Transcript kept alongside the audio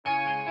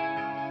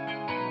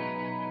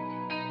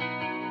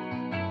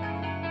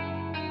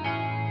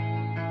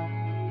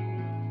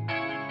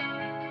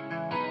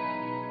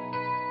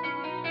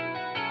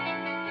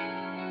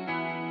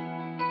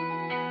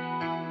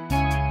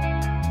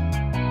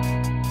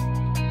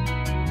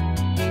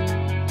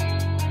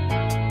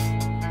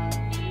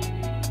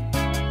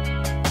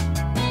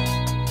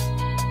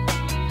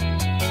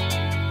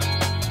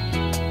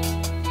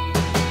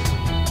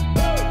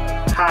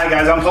Hi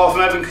guys, I'm Paul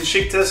from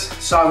Constrictors.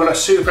 So I've got a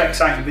super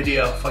exciting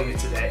video for you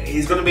today.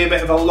 It's going to be a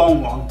bit of a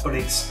long one, but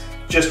it's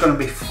just going to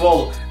be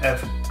full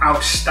of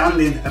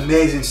outstanding,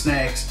 amazing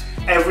snakes.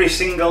 Every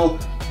single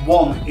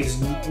one is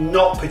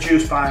not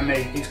produced by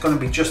me. It's going to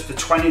be just the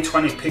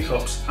 2020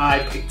 pickups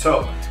I picked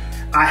up.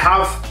 I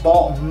have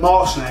bought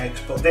more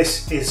snakes, but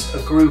this is a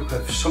group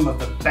of some of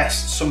the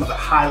best, some of the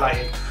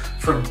highlighted,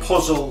 from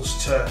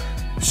puzzles to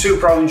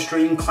super orange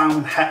dream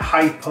clown, het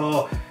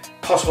hypo,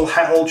 possible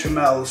het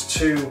ultramels,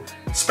 to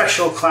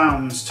special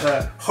clowns,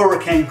 to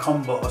hurricane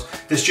combos.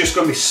 There's just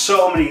going to be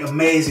so many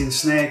amazing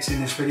snakes in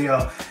this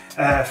video,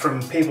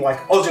 from people like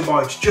Aussie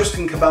Boys,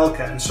 Justin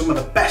Kabelka, and some of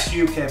the best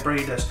UK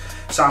breeders.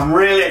 So I'm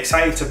really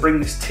excited to bring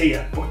this to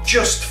you. But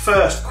just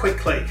first,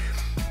 quickly,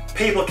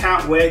 people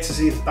can't wait to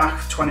see the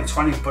back of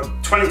 2020, but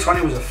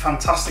 2020 was a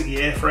fantastic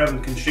year for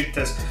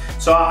Constrictors.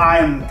 So I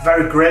am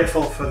very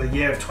grateful for the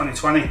year of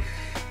 2020.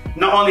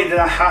 Not only did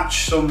I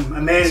hatch some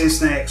amazing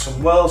snakes,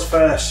 some world's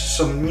first,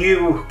 some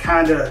new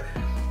kind of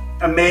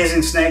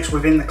amazing snakes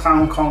within the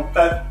clown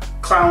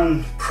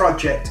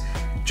project,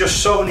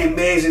 just so many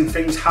amazing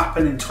things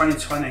happened in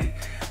 2020.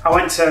 I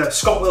went to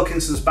Scott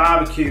Wilkinson's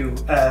barbecue,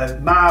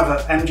 Marv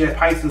at MJ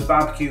Python's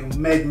barbecue,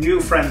 made new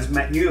friends,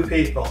 met new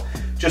people,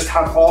 just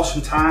had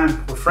awesome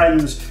time with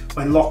friends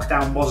when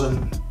lockdown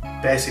wasn't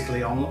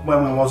basically on,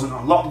 when we wasn't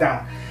on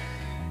lockdown.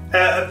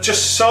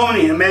 Just so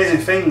many amazing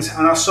things,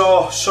 and I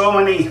saw so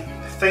many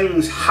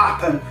things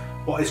happen.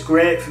 What is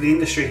great for the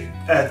industry.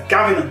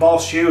 Gavin at Ball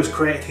Stew has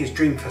created his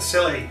dream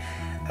facility.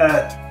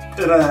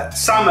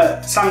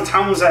 Sam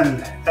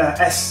Townsend,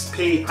 SPS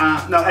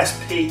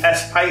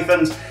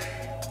Pythons,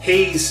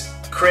 he's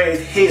created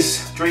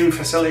his dream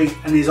facility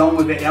and he's on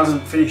with it. He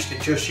hasn't finished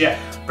it just yet,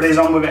 but he's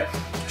on with it.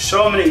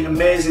 So many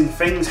amazing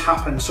things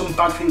happened. Some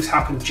bad things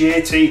happened.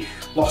 JT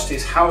lost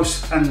his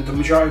house and the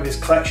majority of his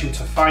collection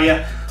to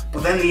fire.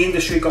 But then the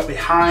industry got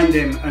behind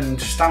him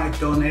and started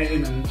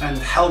donating and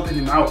helping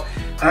him out.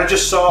 And I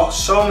just saw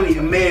so many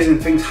amazing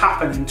things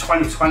happen in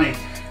 2020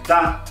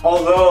 that,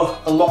 although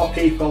a lot of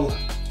people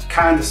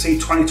kind of see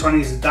 2020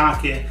 as a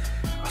dark year,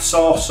 I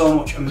saw so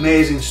much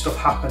amazing stuff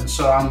happen.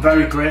 So I'm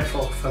very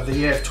grateful for the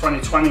year of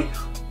 2020.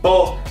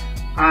 But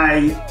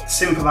I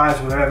sympathise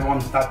with everyone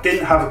that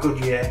didn't have a good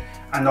year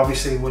and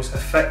obviously was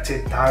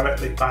affected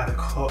directly by the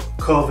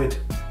COVID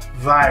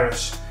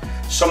virus.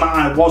 Some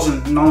I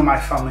wasn't, none of my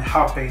family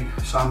have been,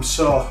 so I'm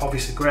so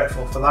obviously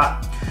grateful for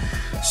that.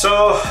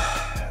 So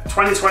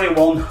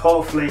 2021,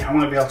 hopefully I'm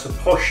going to be able to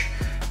push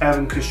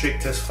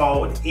Constrictors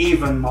forward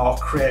even more,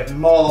 create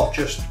more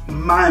just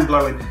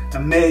mind-blowing,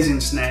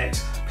 amazing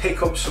snakes,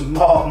 pick up some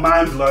more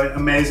mind-blowing,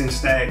 amazing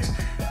snakes,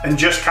 and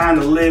just kind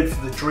of live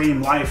the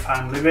dream life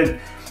I'm living.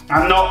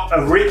 I'm not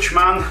a rich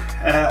man,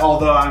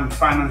 although I'm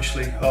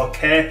financially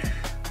okay,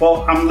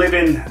 but I'm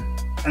living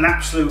an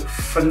absolute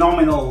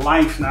phenomenal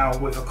life now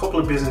with a couple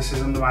of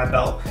businesses under my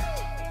belt.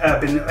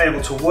 I've been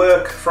able to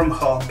work from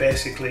home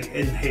basically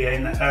in here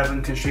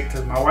in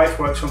Constrictors. My wife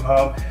works from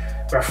home.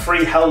 We have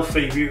 3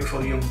 healthy,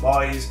 beautiful young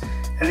boys,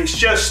 and it's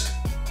just,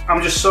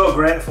 I'm just so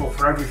grateful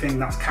for everything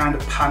that's kind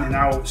of panning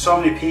out. So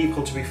many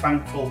people to be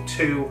thankful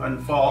to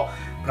and for,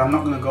 but I'm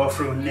not going to go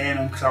through and name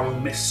them because I will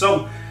miss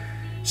some.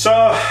 So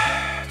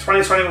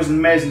 2020 was an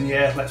amazing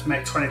year. Let's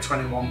make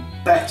 2021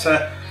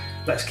 better.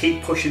 Let's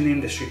keep pushing the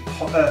industry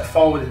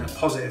forward in a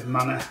positive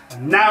manner.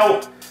 And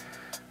now,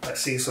 let's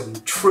see some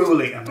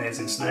truly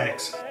amazing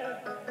snakes.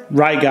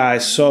 Right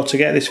guys, so to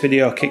get this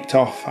video kicked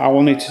off, I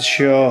wanted to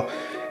show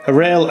a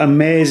real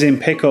amazing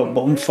pickup,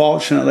 but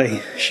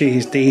unfortunately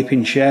she's deep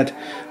in shed.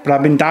 But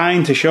I've been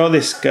dying to show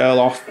this girl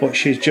off, but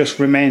she's just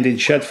remained in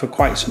shed for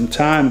quite some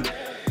time.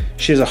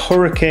 She's a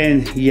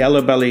Hurricane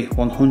Yellow Belly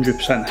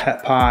 100%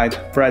 het pied,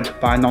 bred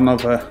by none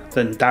other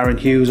than Darren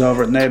Hughes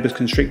over at Neighbours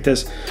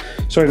Constrictors.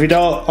 So if you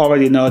don't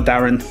already know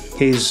Darren,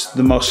 he's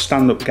the most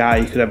stand-up guy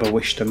you could ever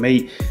wish to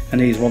meet, and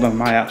he's one of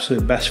my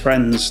absolute best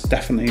friends,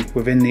 definitely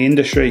within the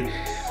industry.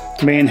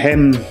 Me and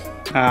him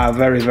are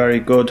very, very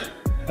good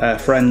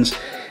friends,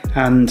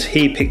 and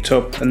he picked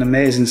up an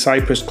amazing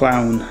Cypress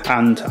clown,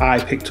 and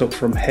I picked up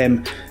from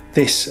him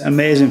this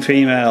amazing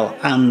female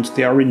and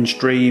the Orange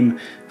Dream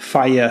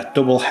Fire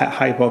double het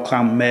hypo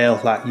clown male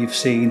that you've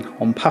seen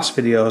on past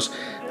videos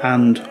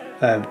and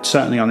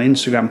certainly on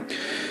Instagram.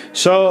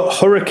 So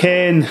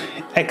Hurricane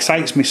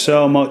excites me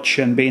so much,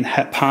 and being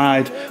het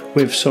pied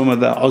with some of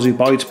the Aussie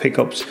Boys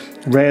pickups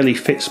really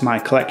fits my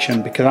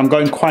collection, because I'm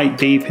going quite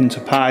deep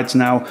into pieds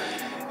now,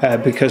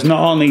 because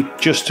not only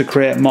just to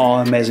create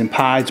more amazing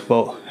pieds,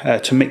 but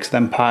to mix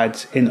them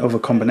pieds in other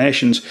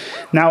combinations.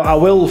 Now I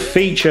will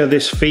feature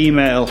this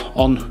female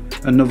on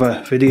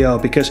another video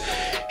because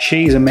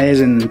she's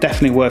amazing and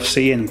definitely worth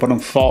seeing, but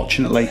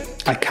unfortunately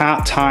I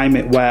can't time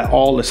it where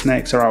all the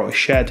snakes are out of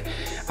shed,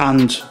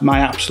 and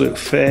my absolute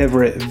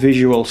favourite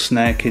visual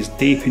snake is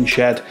deep in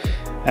shed,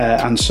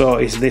 and so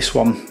is this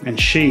one, and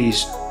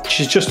she's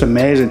just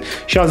amazing.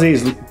 She has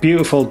these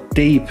beautiful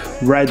deep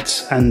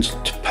reds and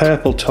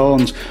purple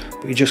tones,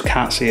 but you just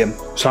can't see them.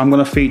 So I'm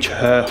going to feature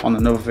her on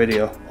another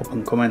video up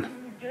and coming.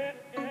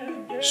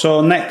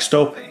 So next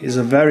up is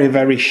a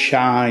very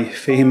shy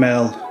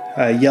female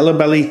yellow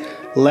belly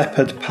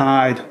leopard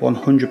pied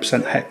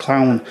 100% het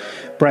clown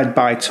bred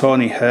by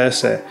Tony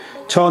Hersey.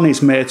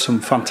 Tony's made some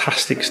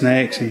fantastic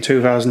snakes in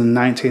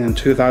 2019 and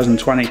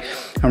 2020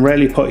 and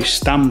really put his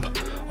stamp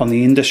on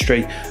the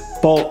industry,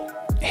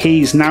 but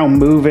he's now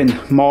moving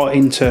more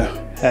into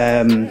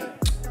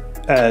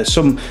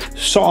some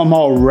sort of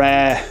more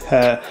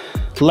rare,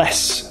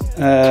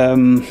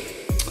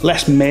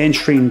 less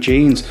mainstream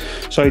genes.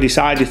 So he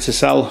decided to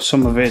sell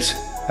some of his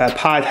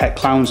pied het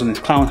clowns and his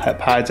clown het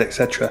pieds,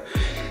 etc.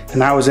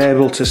 And I was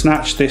able to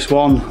snatch this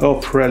one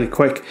up really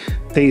quick.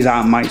 These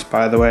aren't mites,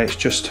 by the way, it's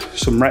just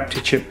some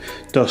ReptiChip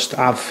dust.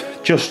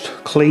 I've just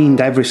cleaned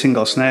every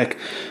single snake,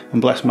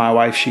 and bless my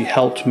wife, she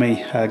helped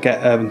me get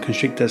urban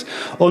constrictors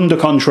under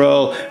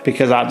control,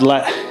 because I'd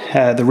let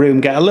the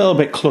room get a little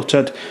bit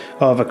cluttered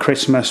over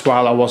Christmas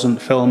while I wasn't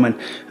filming,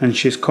 and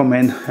she's come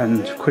in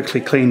and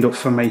quickly cleaned up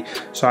for me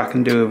so I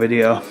can do a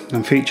video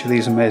and feature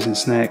these amazing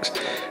snakes.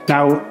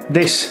 Now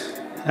this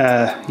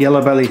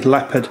yellow belly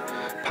leopard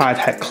pied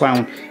het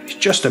clown is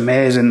just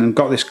amazing and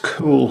got this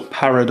cool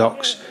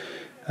paradox,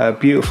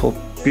 beautiful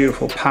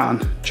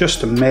pattern,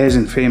 just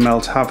amazing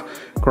female to have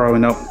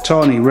growing up.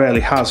 Tony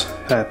really has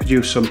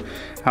produced some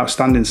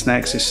outstanding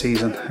snakes this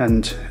season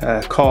and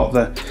caught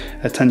the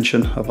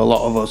attention of a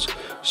lot of us.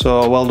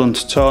 So well done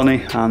to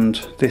Tony, and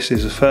this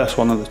is the first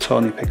one of the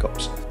Tony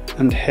pickups.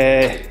 And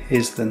here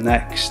is the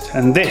next,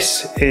 and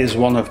this is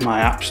one of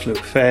my absolute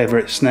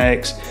favourite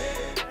snakes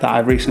that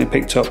I've recently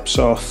picked up.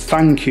 So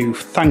thank you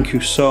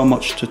so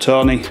much to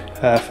Tony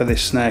for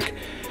this snake.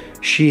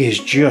 She is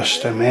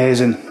just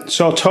amazing.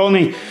 So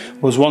Tony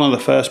was one of the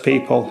first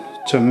people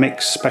to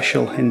mix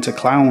special into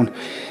clown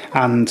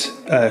and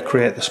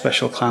create the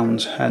special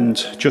clowns,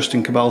 and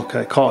Justin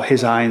Kabelka caught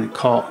his eye and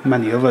caught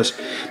many others.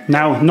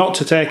 Now, not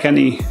to take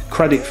any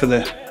credit for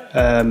the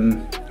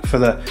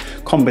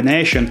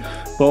combination,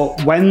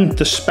 but when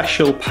the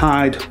special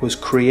pied was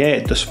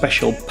created,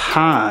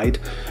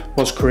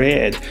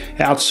 it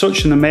had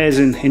such an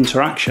amazing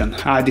interaction.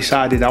 I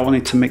decided I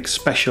wanted to mix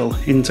special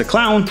into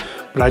clown,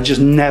 but I just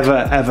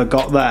never ever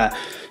got there.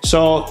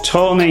 So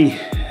Tony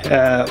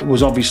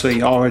was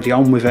obviously already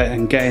on with it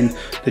and getting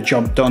the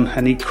job done,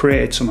 and he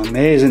created some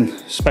amazing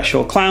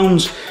special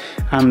clowns,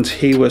 and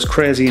he was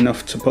crazy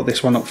enough to put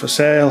this one up for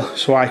sale.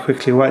 So I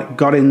quickly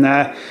got in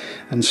there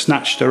and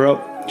snatched her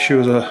up. She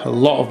was a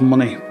lot of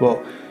money,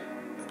 but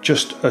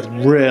just a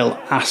real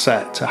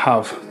asset to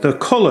have. The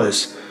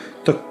colours,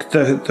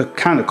 the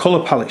kind of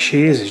colour palette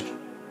she is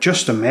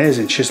just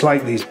amazing. She's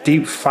like these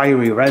deep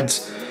fiery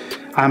reds.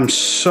 I'm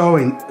so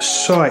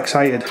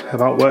excited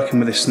about working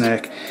with this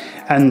snake.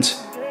 And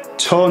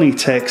Tony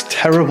takes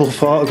terrible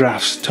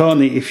photographs.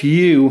 Tony, if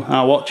you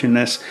are watching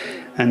this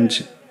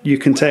and you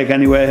can take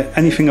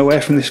anything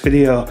away from this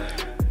video,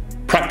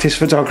 practice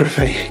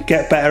photography,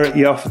 get better at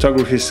your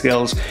photography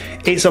skills.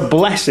 It's a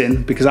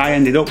blessing because I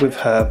ended up with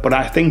her, but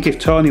I think if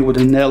Tony would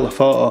have nailed the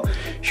photo,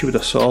 she would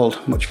have sold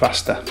much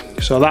faster.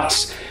 So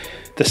that's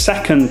the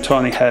second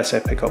Tony Hersey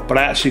pickup, but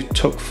I actually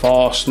took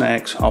 4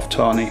 snakes off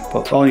Tony,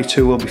 but only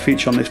 2 will be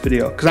featured on this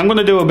video because I'm going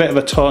to do a bit of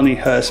a Tony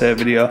Hersey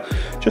video,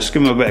 just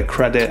give him a bit of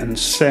credit, and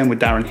same with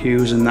Darren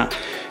Hughes and that.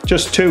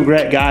 Just 2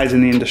 great guys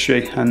in the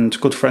industry and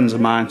good friends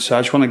of mine, so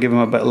I just want to give them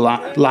a bit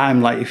of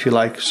limelight, if you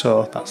like.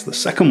 So that's the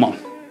second one.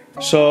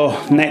 So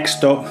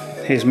next up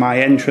is my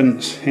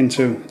entrance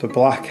into the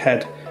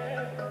blackhead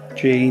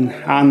gene,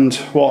 and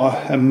what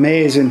an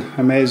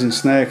amazing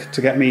snake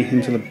to get me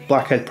into the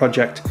blackhead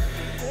project.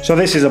 So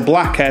this is a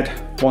blackhead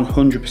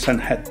 100%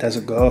 het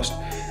desert ghost,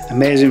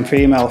 amazing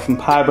female from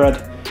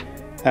Piebred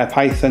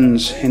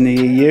Pythons in the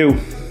EU.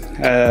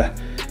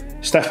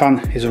 Stefan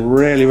is a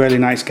really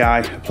nice guy,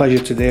 a pleasure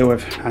to deal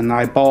with, and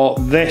I bought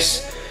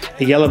this,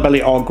 a yellow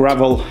belly or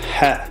gravel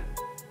het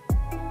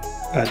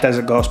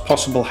desert ghost,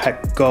 possible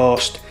het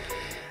ghost,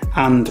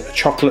 and a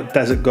chocolate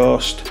desert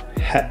ghost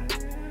het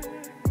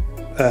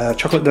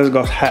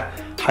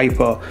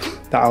hypo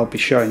that I'll be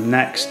showing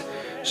next.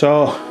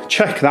 So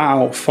check that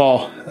out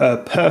for a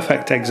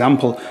perfect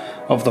example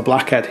of the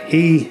blackhead.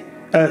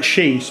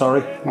 She,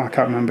 sorry, I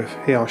can't remember if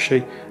he or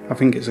she, I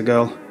think it's a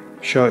girl,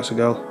 sure it's a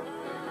girl.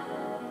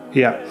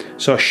 Yeah,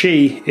 so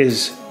she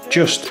is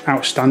just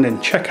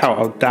outstanding. Check out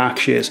how dark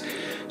she is.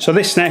 So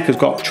this snake has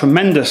got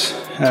tremendous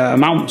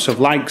amounts of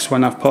likes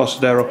when I've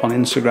posted her up on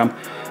Instagram,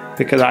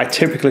 because I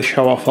typically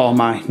show off all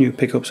my new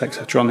pickups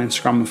etc on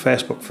Instagram and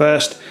Facebook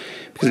first,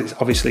 because it's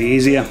obviously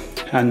easier,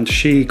 and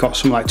she got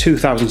some like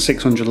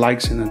 2,600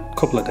 likes in a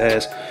couple of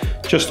days.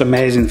 Just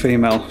amazing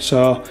female.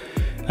 So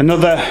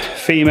another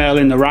female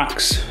in the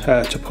racks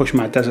to push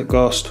my Desert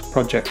Ghost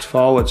project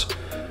forwards.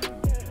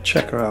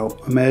 Check her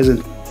out,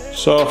 amazing.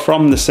 So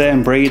from the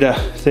same breeder,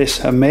 this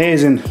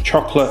amazing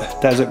chocolate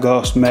Desert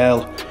Ghost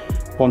male,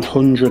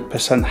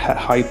 100% het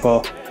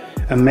hypo,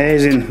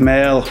 amazing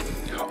male.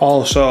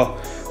 Also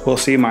will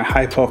see my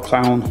hypo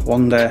clown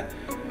one day.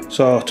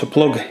 So to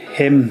plug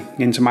him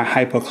into my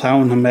hypo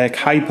clown and make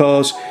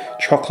hypos,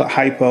 chocolate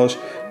hypos,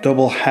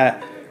 double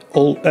het,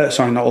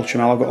 sorry not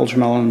ultramel, I've got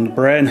ultramel on the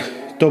brain,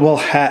 double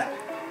het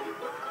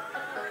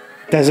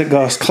Desert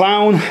Ghost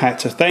Clown,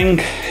 that's a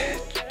thing.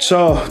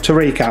 So to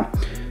recap,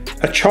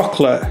 a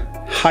chocolate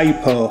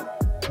hypo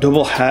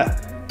double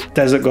het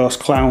Desert Ghost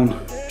Clown,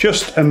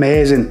 just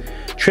amazing.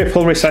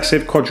 Triple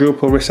recessive,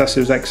 quadruple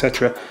recessives,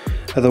 etc.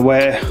 are the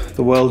way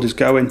the world is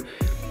going,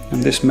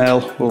 and this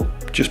male will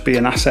just be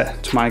an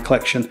asset to my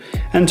collection.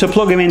 And to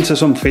plug him into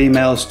some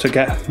females to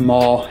get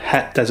more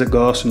het Desert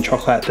Ghosts and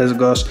chocolate het Desert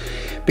Ghosts,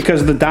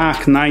 because the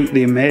Dark Knight,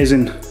 the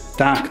amazing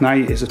Dark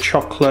Knight, is a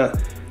chocolate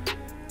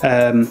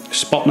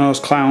spot nose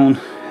clown.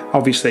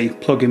 Obviously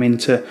plug him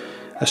into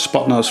a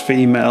spot nose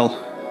female,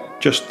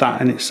 just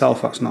that in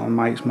itself, that's not on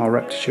my, it's more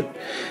ReptiChip.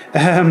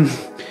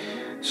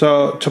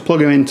 So to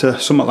plug him into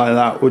something like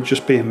that would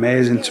just be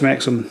amazing, to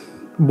make some,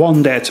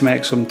 one day to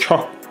make some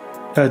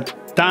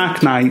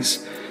Dark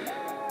Knights,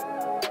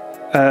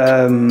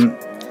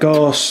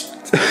 Ghost,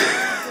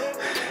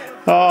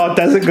 oh,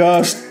 Desert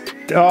Ghost,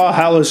 oh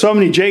hell, there's so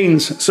many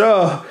genes.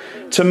 So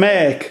to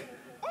make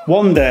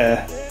one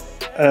day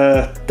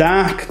a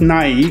Dark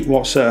Knight,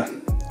 what's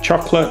a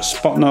chocolate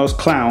spot nose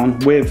clown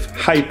with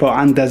hypo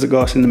and Desert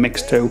Ghost in the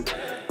mix too,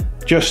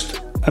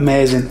 just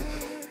amazing.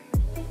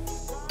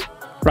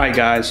 Right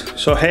guys,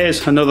 so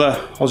here's another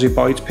Aussie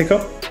Boyd's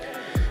pickup.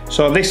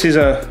 So this is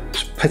a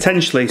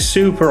potentially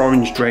super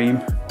orange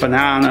dream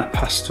banana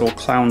pastel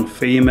clown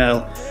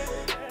female.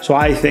 So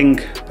I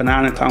think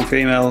banana clown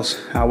females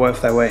are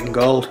worth their weight in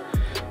gold,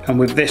 and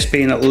with this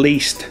being at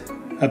least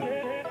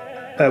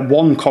a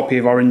one copy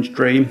of Orange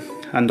Dream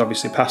and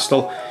obviously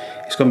pastel,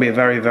 it's going to be a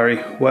very,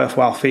 very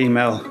worthwhile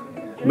female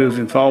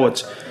moving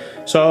forwards.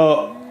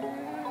 So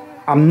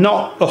I'm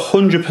not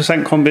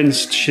 100%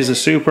 convinced she's a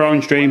super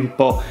Orange Dream,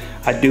 but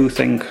I do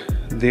think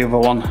the other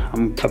one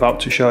I'm about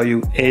to show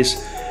you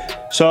is.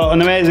 So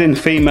an amazing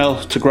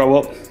female to grow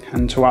up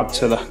and to add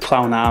to the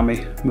clown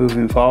army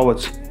moving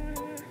forwards.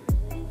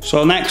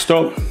 So next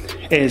up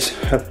is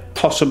a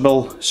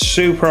possible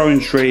super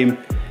Orange Dream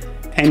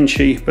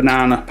Enchi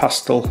banana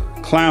pastel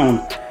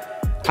clown.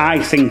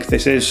 I think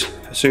this is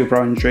a super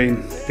Orange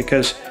Dream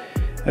because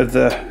of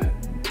the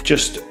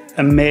just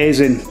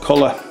amazing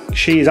colour.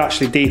 She is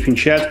actually deep in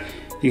shed.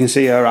 You can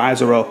see her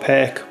eyes are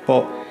opaque,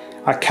 but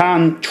I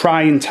can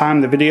try and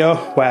time the video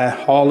where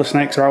all the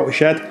snakes are out of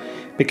shed,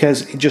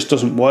 because it just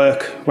doesn't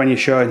work when you're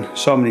showing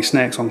so many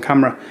snakes on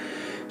camera.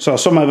 So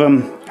some of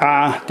them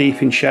are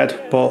deep in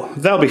shed, but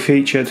they'll be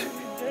featured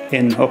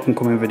in up and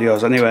coming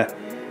videos anyway.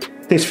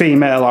 This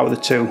female out of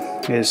the two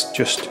is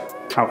just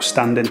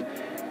outstanding.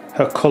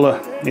 Her colour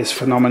is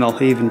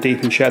phenomenal, even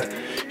deep in shed.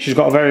 She's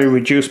got a very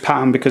reduced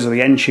pattern because of the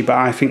Enchi, but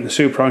I think the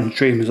Super Orange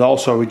Dream is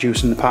also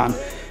reducing the pattern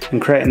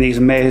and creating these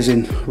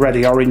amazing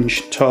reddy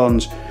orange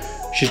tones.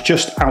 She's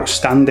just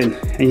outstanding,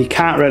 and you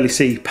can't really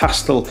see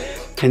pastel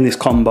in this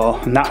combo,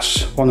 and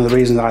that's one of the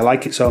reasons I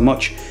like it so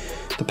much.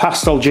 The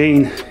pastel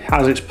gene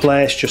has its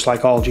place, just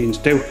like all genes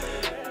do,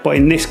 but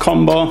in this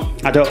combo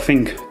I don't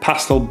think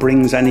pastel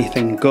brings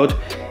anything good,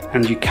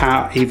 and you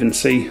can't even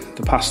see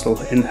the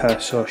pastel in her,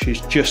 so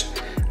she's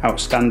just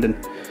outstanding.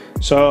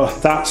 So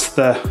that's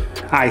the,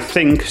 I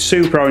think,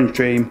 Super Orange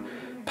Dream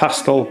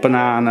pastel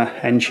banana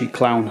Enchi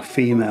clown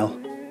female.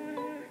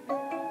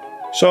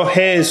 So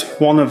here's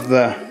one of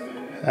the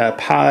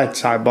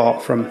pieds I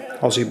bought from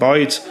Aussie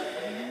Boyd's.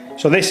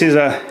 So this is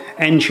a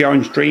Enchi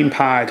Orange Dream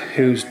pied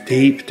who's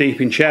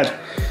deep in shed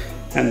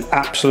and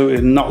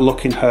absolutely not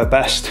looking her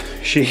best.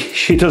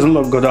 She doesn't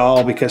look good at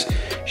all because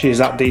she's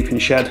that deep in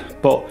shed,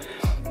 but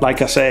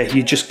like I say,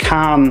 you just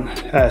can't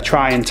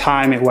try and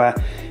time it where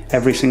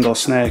every single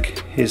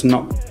snake is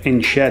not in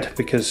shed,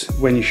 because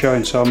when you're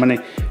showing so many,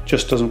 it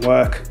just doesn't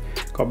work.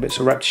 Got bits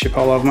of ReptiChip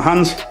all over my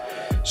hands.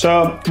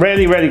 So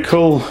really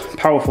cool,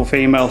 powerful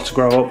female to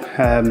grow up.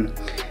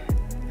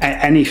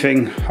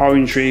 Anything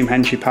Orange Dream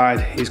Enchi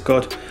pied is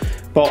good,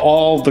 but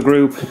all the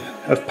group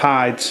of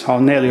pieds, or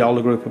nearly all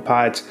the group of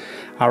pieds,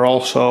 are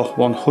also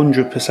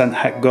 100%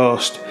 het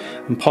Ghost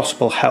and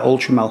possible het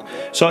Ultramel.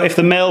 So if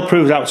the male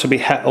proves out to be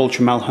het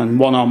Ultramel and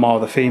one or more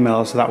of the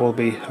females, that will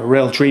be a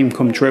real dream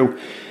come true,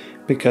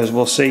 because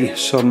we'll see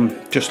some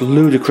just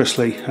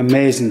ludicrously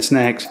amazing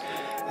snakes.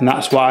 And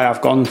that's why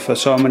I've gone for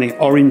so many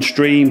Orange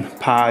Dream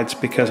pieds,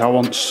 because I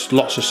want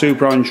lots of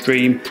Super Orange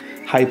Dream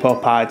hypo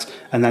pieds,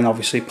 and then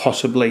obviously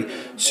possibly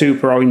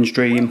Super Orange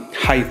Dream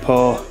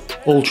hypo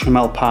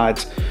Ultramel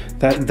pieds.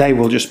 They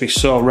will just be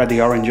so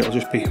reddy orange, it'll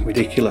just be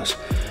ridiculous.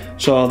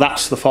 So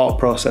that's the thought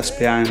process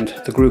behind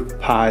the group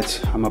of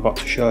pieds I'm about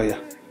to show you.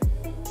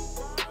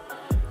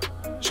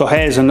 So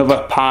here's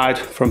another pied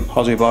from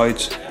Aussie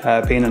Boyd's,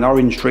 being an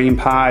Orange Dream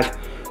pied,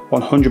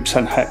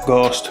 100% het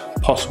Ghost,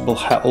 possible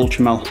het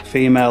Ultramel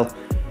female.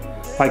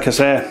 Like I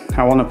say,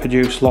 I want to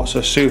produce lots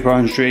of Super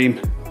Orange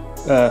Dream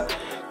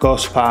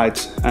Ghost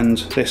pieds, and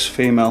this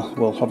female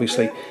will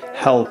obviously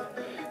help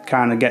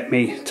kind of get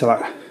me to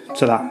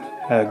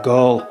that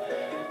goal.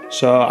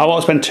 So I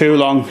won't spend too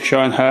long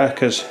showing her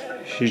because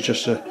she's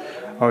just a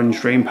Orange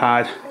Dream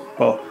pied,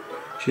 but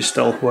she's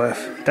still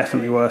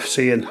definitely worth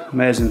seeing.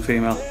 Amazing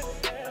female.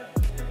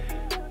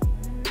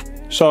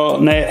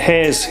 So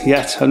here's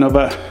yet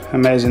another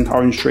amazing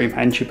Orange Dream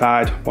Enchi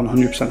pied,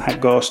 100% het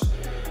Ghost,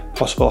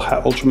 possible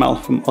het ultramel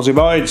from Aussie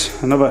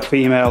Boyds, another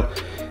female.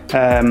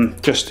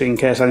 Just in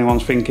case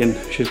anyone's thinking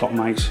she's got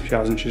mites, she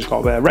hasn't, she's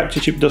got a bit of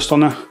ReptiChip dust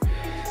on her.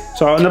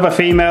 So another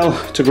female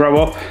to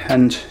grow up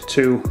and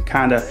to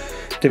kind of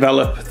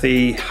develop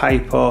the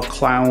Hypopide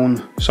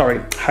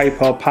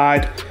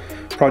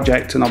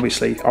project, and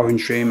obviously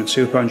Orange Dream and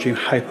Super Orange Dream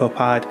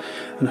Hypopide,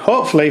 and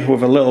hopefully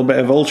with a little bit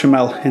of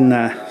ultramel in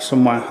there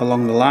somewhere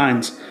along the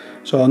lines.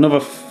 So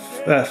another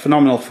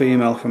phenomenal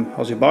female from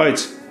Aussie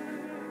Boyds.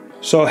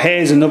 So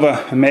here's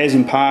another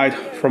amazing pied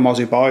from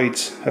Aussie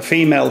Boyds, a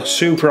female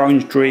Super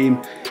Orange Dream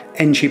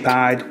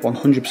Enchi-pied,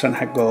 100%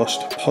 het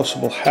ghost,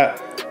 possible het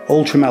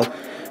ultramel.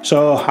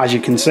 So as you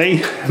can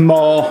see,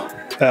 more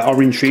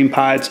Orange Dream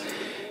pieds,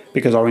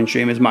 because Orange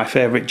Dream is my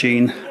favourite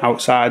gene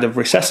outside of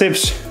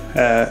recessives,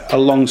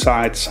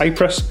 alongside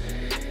Cypress.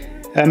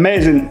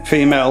 Amazing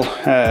female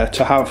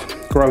to have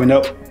growing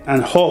up,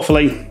 and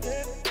hopefully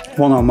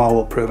one or more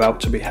will prove out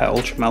to be het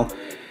ultramel,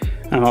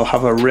 and I'll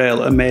have a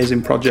real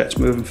amazing project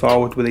moving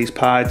forward with these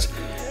pieds.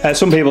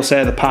 Some people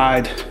say the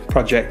pied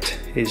project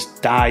is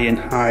dying.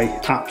 I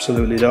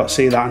absolutely don't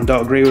see that and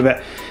don't agree with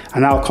it,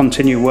 and I'll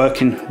continue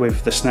working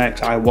with the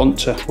snakes I want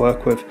to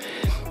work with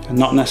and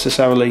not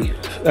necessarily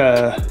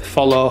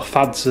follow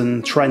fads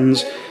and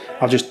trends.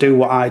 I'll just do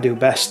what I do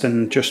best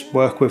and just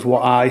work with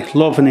what I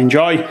love and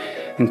enjoy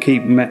and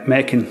keep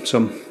making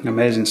some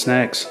amazing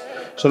snakes.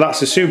 So that's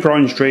the Super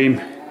Orange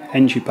Dream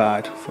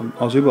Enchi-pied from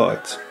Aussie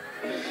Boyds.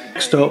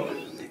 Next up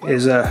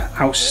is an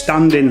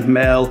outstanding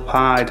male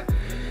pied.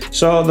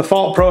 So the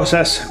thought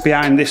process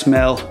behind this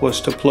male was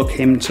to plug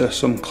him to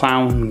some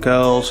clown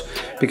girls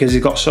because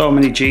he's got so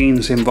many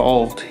genes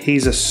involved.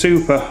 He's a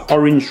Super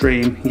Orange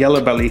Dream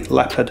Yellow Belly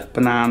Leopard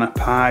Banana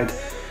pied.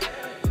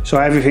 So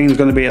everything's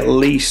going to be at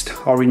least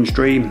Orange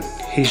Dream.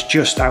 He's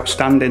just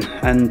outstanding,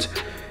 and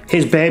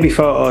his baby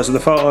photos, the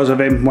photos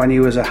of him when he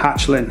was a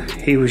hatchling,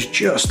 he was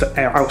just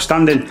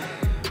outstanding.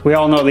 We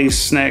all know these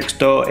snakes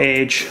don't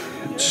age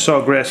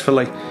so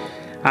gracefully,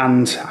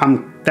 and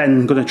I'm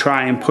then going to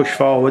try and push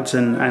forwards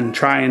and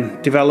try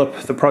and develop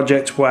the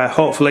project where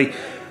hopefully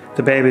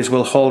the babies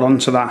will hold on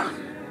to that.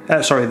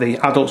 The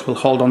adults will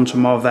hold on to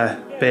more of their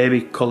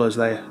baby colours,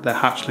 their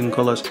hatchling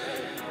colours.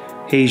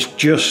 He's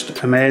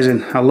just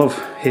amazing. I love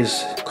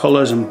his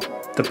colours and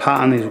the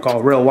pattern. He's got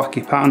a real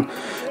wacky pattern.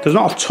 There's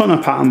not a ton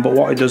of pattern, but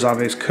what he does have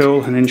is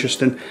cool and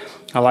interesting.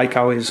 I like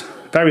how he's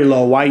very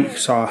low white,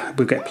 so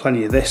we get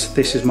plenty of this.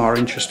 This is more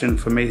interesting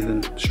for me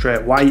than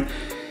straight white.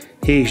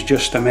 He's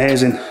just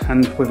amazing,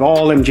 and with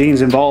all them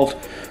genes involved,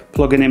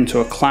 plugging him to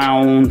a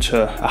clown,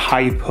 to a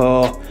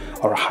hypo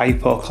or a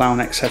hypo clown,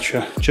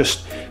 etc.,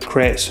 just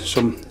creates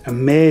some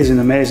amazing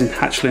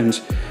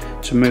hatchlings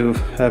to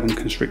move urban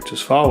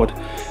constrictors forward.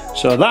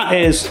 So that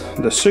is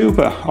the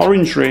Super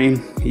Orange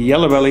Dream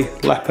Yellow Belly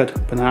Leopard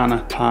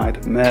Banana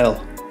Pied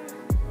male.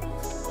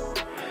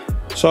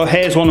 So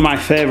here's one of my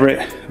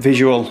favourite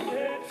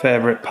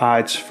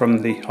pieds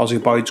from the Aussie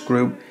Boyds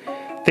group.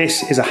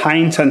 This is a high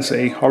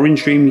intensity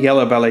Orange Dream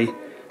Yellow Belly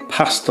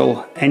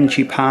Pastel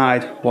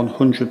Enchi-pied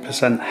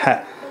 100%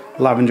 het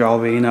Lavender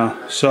Albino.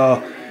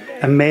 So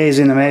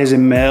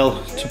amazing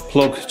male to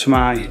plug to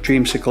my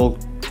dreamsicle,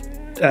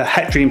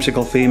 het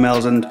dreamsicle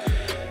females and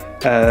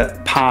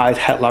pied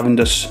het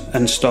lavenders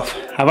and stuff.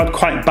 I've had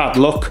quite bad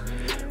luck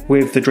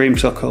with the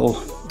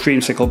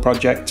dreamsicle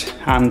project,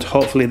 and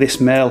hopefully this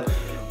male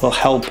will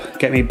help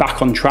get me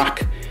back on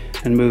track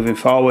and moving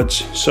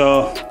forwards.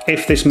 So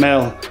if this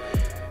male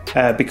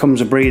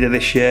becomes a breeder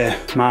this year,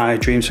 my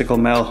dreamsicle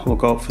male will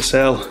go up for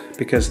sale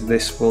because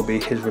this will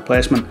be his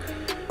replacement.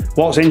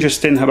 What's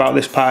interesting about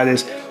this pied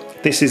is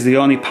this is the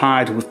only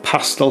pied with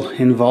pastel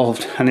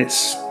involved, and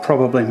it's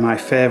probably my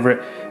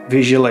favourite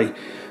visually.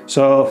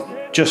 So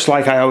just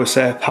like I always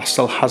say,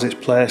 pastel has its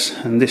place,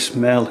 and this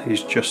male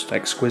is just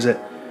exquisite.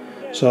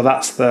 So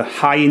that's the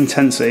high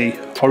intensity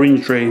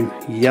Orange Dream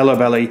Yellow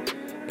Belly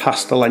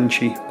Pastel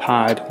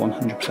Enchi-pied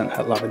 100%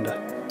 het lavender.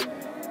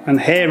 And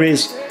here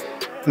is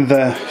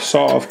the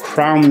sort of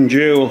crown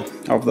jewel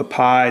of the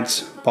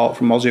pieds bought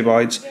from Aussie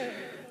Boyds.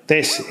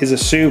 This is a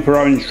Super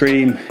Orange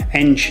Dream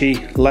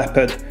Enchi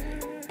Leopard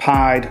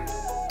pied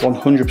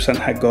 100%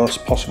 het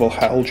ghost, possible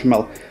het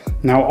ultramel.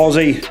 Now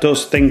Aussie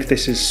does think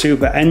this is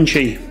Super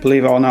Enchi,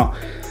 believe it or not.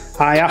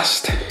 I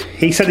asked,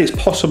 he said it's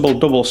possible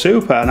double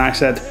super, and I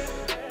said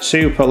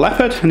Super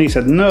Leopard, and he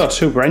said no,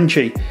 Super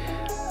Enchi.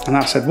 And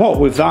I said, what,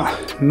 with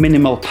that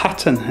minimal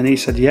pattern? And he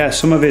said, yeah,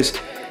 some of his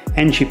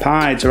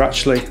Enchi-pieds are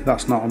actually,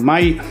 that's not a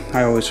mite.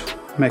 I always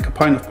make a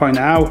point of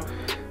pointing out,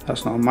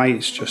 that's not a mite,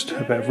 it's just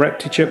a bit of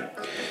ReptiChip.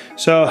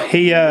 So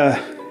he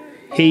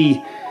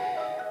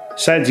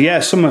said, yeah,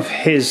 some of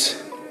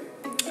his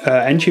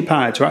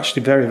Enchi-pieds are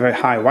actually very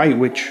high white,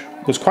 which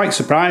was quite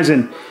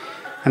surprising.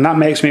 And that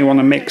makes me want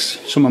to mix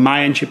some of my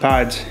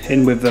Enchi-pieds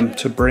in with them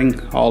to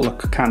bring all the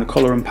kind of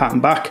colour and pattern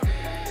back.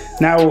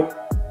 Now,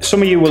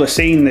 some of you will have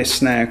seen this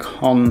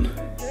snake on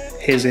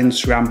his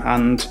Instagram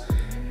and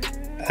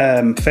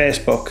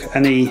Facebook,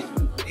 and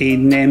he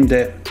named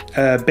it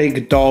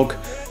Big Dog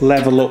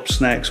Level Up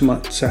Snake,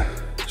 something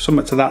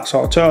to that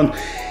sort of tone.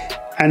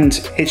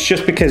 And it's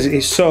just because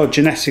it's so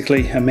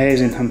genetically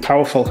amazing and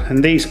powerful.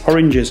 And these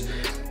oranges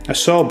are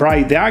so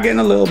bright. They are getting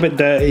a little bit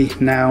dirty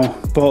now,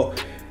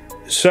 but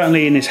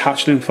certainly in his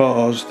hatchling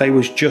photos, they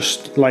was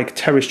just like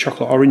Terry's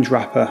chocolate orange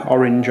wrapper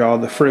orange, or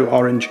the fruit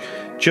orange,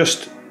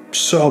 just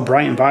so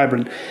bright and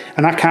vibrant.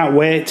 And I can't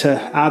wait to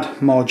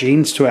add more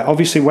genes to it.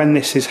 Obviously when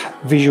this is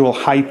visual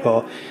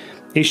hypo,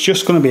 it's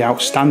just going to be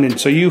outstanding.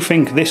 So you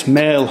think this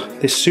male,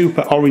 this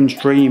super orange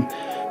dream,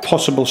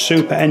 possible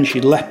super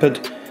enchi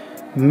leopard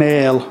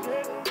male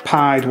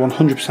pied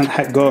 100%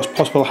 het ghost,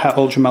 possible het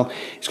ultramel,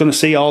 it's going to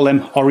see all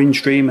them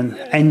orange dream and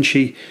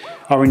enchi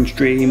orange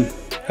dream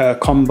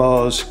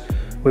combos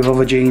with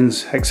other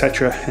genes,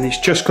 etc. And it's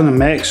just going to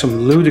make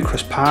some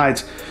ludicrous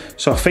pieds.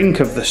 So think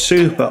of the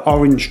super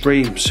orange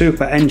dream,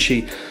 super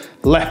enchi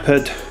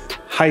leopard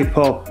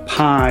hypo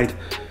pied,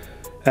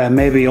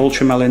 maybe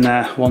ultramel in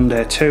there one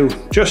day too.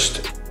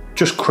 Just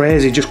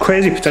crazy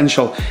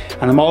potential.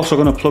 And I'm also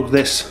going to plug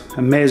this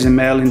amazing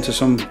male into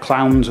some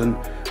clowns and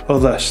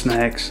other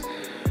snakes.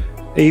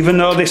 Even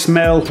though this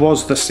male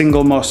was the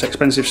single most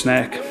expensive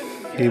snake,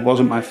 he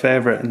wasn't my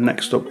favourite, and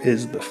next up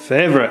is the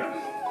favourite.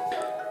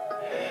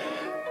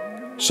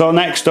 So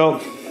next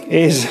up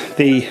is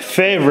the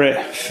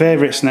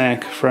favourite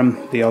snake from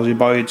the Aussie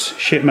Boyds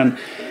shipment,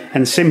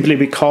 and simply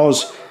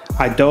because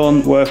I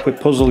don't work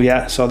with puzzle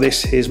yet, so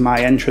this is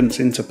my entrance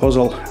into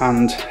puzzle,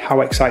 and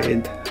how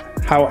exciting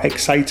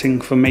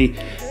for me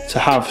to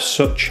have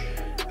such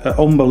an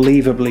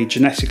unbelievably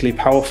genetically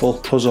powerful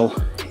puzzle.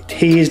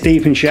 He is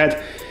deep in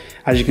shed.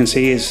 As you can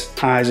see, his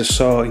eyes are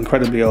so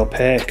incredibly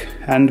opaque.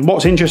 And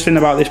what's interesting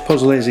about this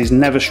puzzle is he's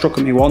never struck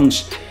at me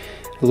once.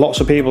 Lots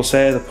of people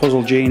say the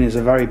puzzle gene is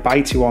a very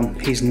bitey one.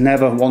 He's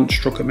never once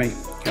struck at me.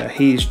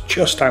 He's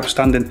just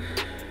outstanding.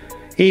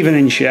 Even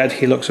in shed,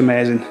 he looks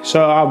amazing.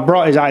 So I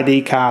brought his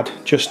ID card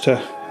just to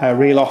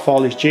reel off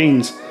all his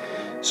genes.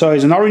 So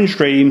he's an orange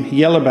dream,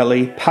 yellow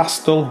belly,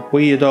 pastel,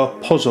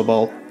 weirdo,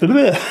 puzzleable.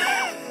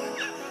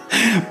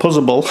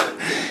 Puzzleable.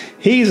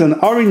 He's an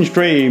orange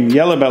dream,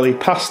 yellow belly,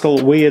 pastel,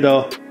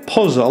 weirdo,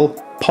 puzzle,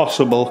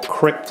 possible,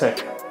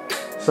 cryptic.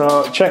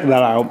 So check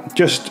that out.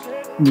 Just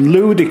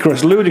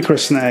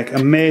ludicrous snake.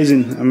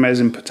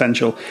 Amazing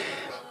potential.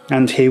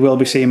 And he will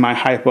be seeing my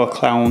hypo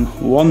clown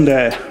one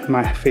day,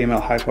 my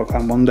female hypo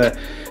clown one day.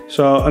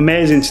 So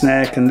amazing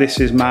snake, and this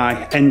is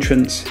my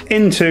entrance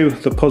into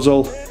the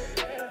puzzle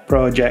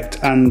project,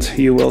 and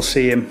you will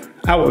see him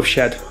out of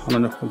shed on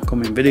an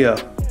upcoming video.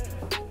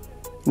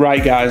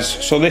 Right guys,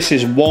 so this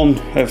is one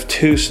of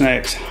two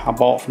snakes I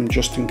bought from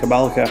Justin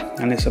Kabalka,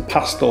 and it's a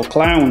pastel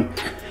clown.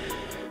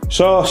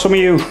 So some of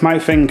you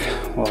might think,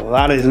 well,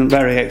 that isn't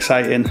very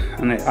exciting,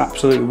 and it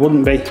absolutely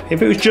wouldn't be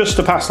if it was just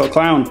a pastel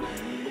clown.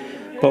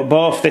 But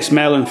both this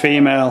male and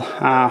female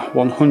are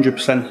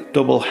 100%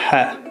 double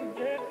het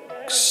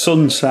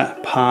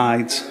sunset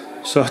pieds.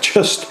 So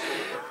just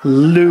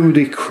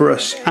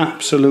ludicrous,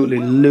 absolutely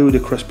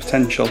ludicrous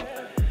potential.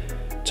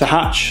 To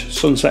hatch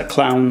sunset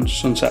clowns,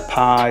 sunset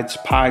pieds,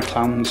 pied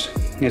clowns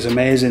is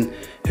amazing.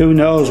 Who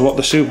knows what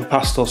the super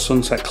pastel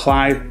sunset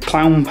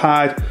clown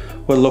pied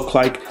will look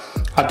like.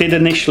 I did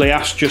initially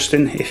ask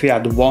Justin if he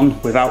had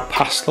one without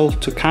pastel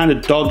to kind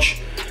of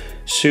dodge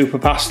super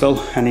pastel,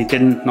 and he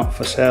didn't, not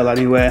for sale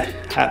anyway.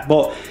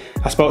 But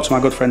I spoke to my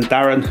good friend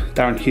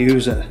Darren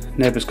Hughes at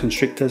Neighbours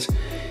Constrictors,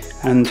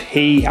 and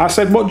I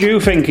said, what do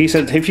you think? He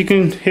said, if you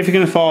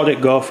can afford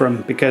it, go for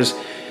him, because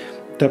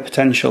the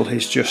potential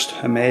is just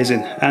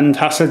amazing. And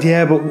I said,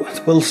 yeah,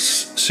 but will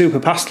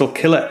super pastel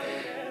kill it?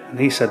 And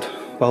he said,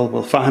 well,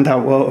 we'll find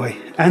out, won't we?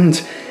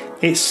 And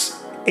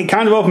it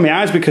kind of opened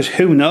my eyes, because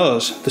who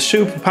knows, the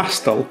super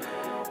pastel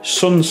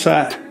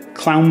sunset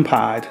clown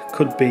pied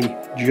could be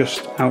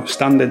just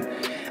outstanding.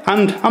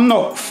 And I'm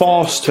not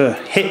forced to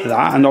hit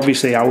that, and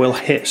obviously I will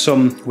hit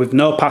some with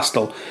no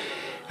pastel,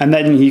 and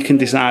then you can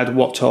decide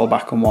what to hold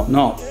back and what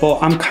not. But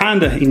I'm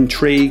kind of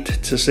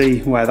intrigued to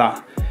see where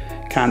that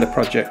kind of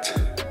project,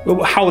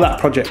 how that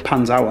project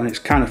pans out, and it's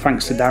kind of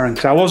thanks to Darren,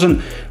 because I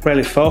wasn't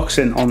really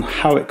focusing on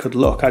how it could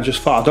look. I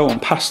just thought, I don't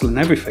want pastel in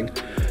everything,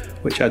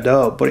 which I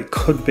don't, but it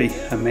could be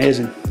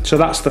amazing. So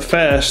that's the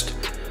first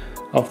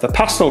of the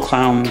pastel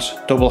clowns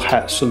double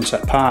het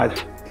sunset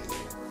pied.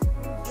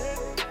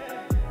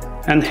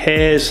 And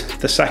here's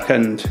the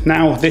second.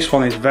 Now this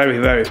one is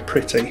very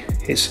pretty.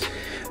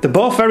 They're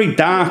both very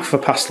dark for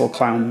pastel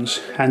clowns,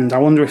 and I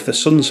wonder if the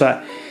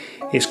sunset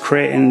is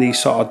creating these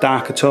sort of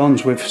darker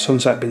tones with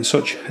sunset being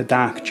such a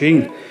dark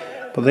gene.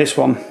 But this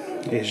one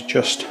is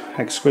just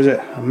exquisite.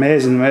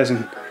 Amazing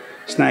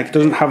snake. It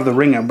doesn't have the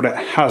ringer, but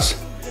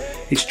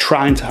it's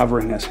trying to have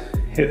ringers.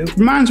 It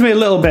reminds me a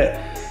little bit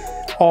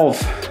of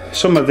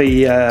some of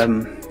the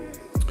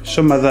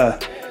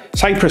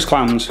Cypress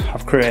clowns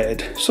I've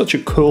created. Such a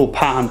cool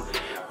pattern,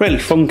 really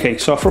funky.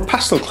 So for a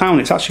pastel clown,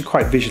 it's actually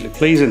quite visually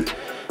pleasing,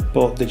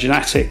 but the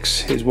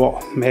genetics is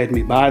what made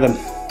me buy them.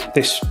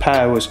 This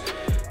pair was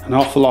an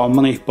awful lot of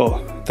money,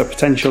 but the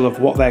potential of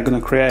what they're going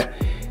to create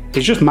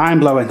is just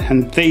mind-blowing.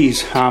 And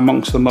these are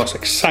amongst the most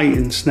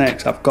exciting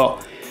snakes I've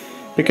got,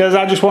 because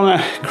I just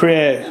want to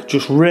create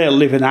just real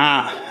living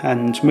art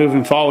and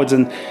moving forwards.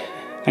 And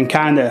and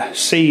kind of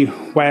see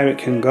where it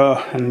can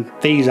go. And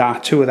these are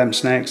two of them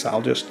snakes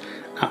that'll just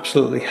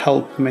absolutely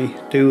help me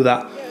do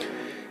that.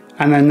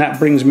 And then that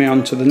brings me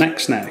on to the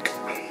next snake.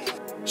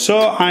 So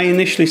I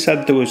initially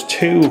said there was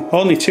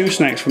only two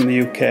snakes from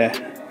the UK,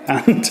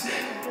 and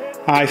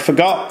I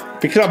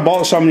forgot, because I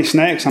bought so many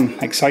snakes, I'm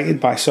excited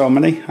by so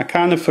many, I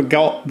kind of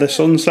forgot the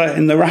sunset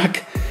in the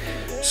rack.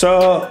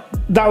 So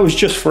that was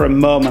just for a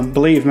moment.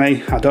 Believe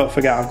me, I don't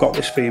forget I've got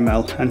this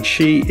female, and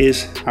she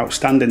is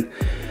outstanding.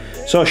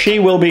 So she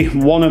will be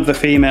one of the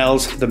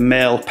females the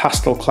male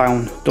pastel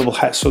clown double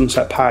het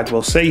sunset pied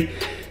will see,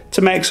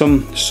 to make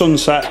some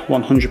sunset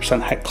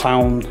 100% het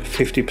clown,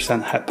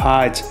 50% het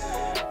pieds.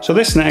 So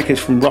this snake is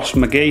from Ross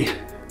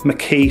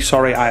McKee,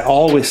 sorry, I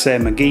always say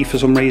McGee for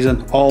some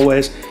reason,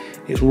 always.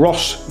 It's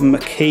Ross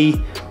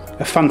McKee,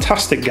 a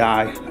fantastic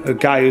guy, a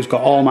guy who's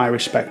got all my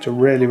respect, a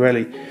really,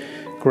 really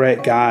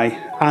great guy.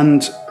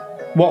 And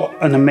what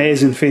an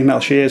amazing female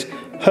she is.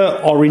 Her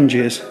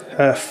oranges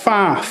are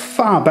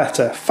far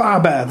better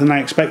than I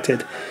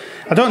expected.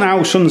 I don't know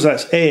how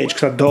sunsets age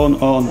because I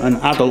don't own an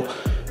adult,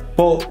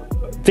 but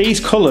these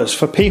colours,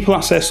 for people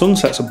that say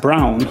sunsets are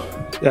brown,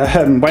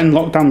 when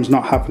lockdown's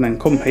not happening,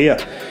 come here,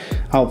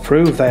 I'll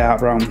prove they are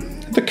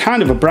brown. They're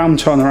kind of a brown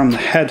tone around the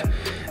head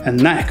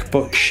and neck,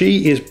 but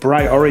she is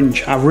bright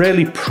orange. I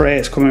really pray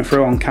it's coming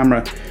through on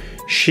camera.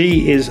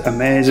 She is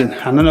amazing,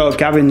 and I know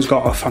Gavin's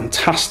got a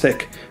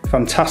fantastic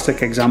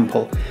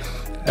example.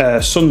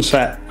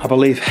 Sunset, I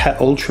believe, Het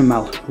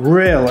Ultramel,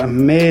 real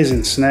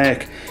amazing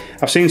snake.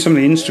 I've seen some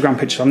of the Instagram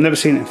pictures, I've never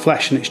seen it in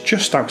flesh, and it's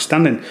just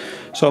outstanding.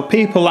 So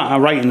people that are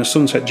writing the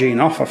sunset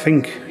gene off, I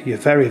think you're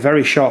very,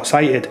 very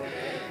short-sighted.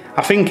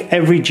 I think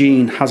every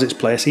gene has its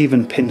place,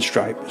 even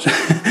pinstripe.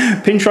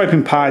 Pinstripe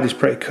and pied is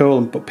pretty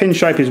cool, but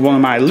pinstripe is one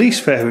of my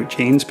least favourite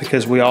genes,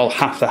 because we all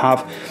have to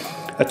have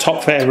a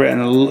top favourite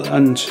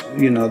and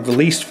you know, the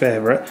least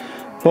favourite.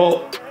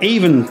 But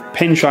even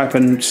pinstripe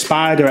and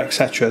spider,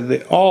 etc.,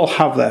 they all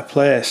have their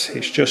place.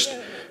 It's just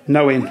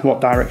knowing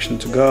what direction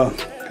to go.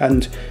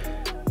 And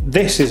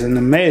this is an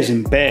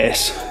amazing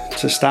base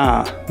to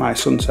start my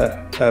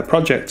sunset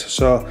project.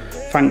 So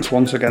thanks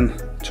once again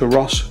to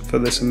Ross for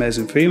this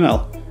amazing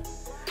female.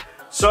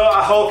 So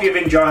I hope you've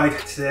enjoyed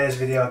today's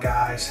video,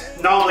 guys.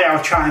 Normally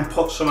I'll try and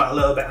put something a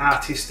little bit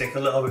artistic, a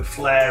little bit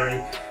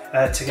flary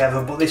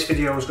together, but this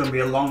video was going to be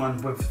a long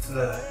one with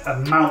the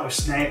amount of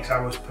snakes I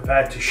was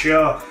prepared to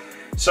show.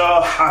 So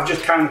I've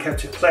just kind of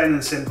kept it plain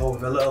and simple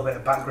with a little bit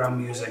of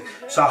background music.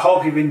 So I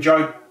hope you've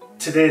enjoyed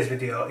today's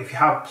video. If you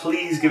have,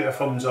 please give it a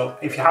thumbs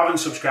up. If you haven't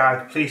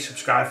subscribed, please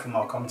subscribe for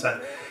more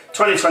content.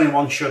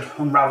 2021 should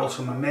unravel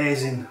some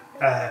amazing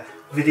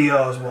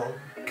videos, well,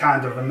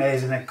 kind of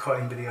amazing egg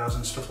cutting videos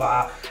and stuff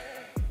like that.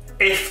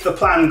 If the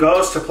plan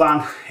goes to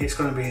plan, it's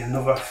going to be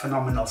another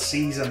phenomenal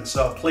season,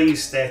 so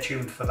please stay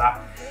tuned for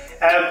that.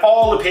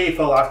 All the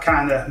people I've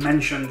kind of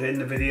mentioned in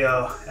the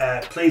video,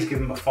 please give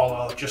them a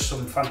follow. Just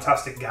some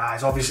fantastic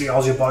guys. Obviously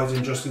Aussie Boys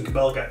and Justin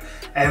Kabilka,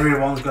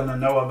 everyone's going to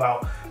know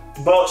about.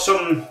 But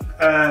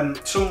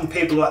some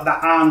people that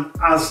aren't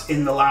as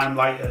in the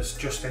limelight as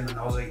Justin and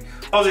Aussie.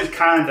 Aussie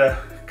kind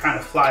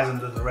of flies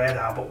under the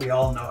radar, but we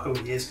all know who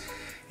he is.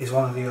 He's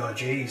one of the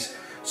OGs.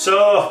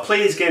 So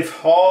please give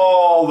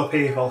all the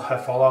people a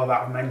follow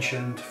that I've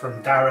mentioned,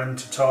 from Darren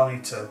to Tony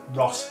to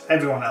Ross,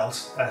 everyone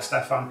else,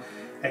 Stefan,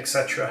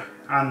 etc.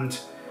 And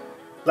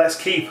let's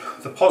keep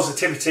the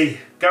positivity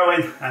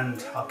going,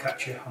 and I'll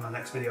catch you on the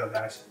next video,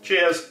 guys.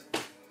 Cheers!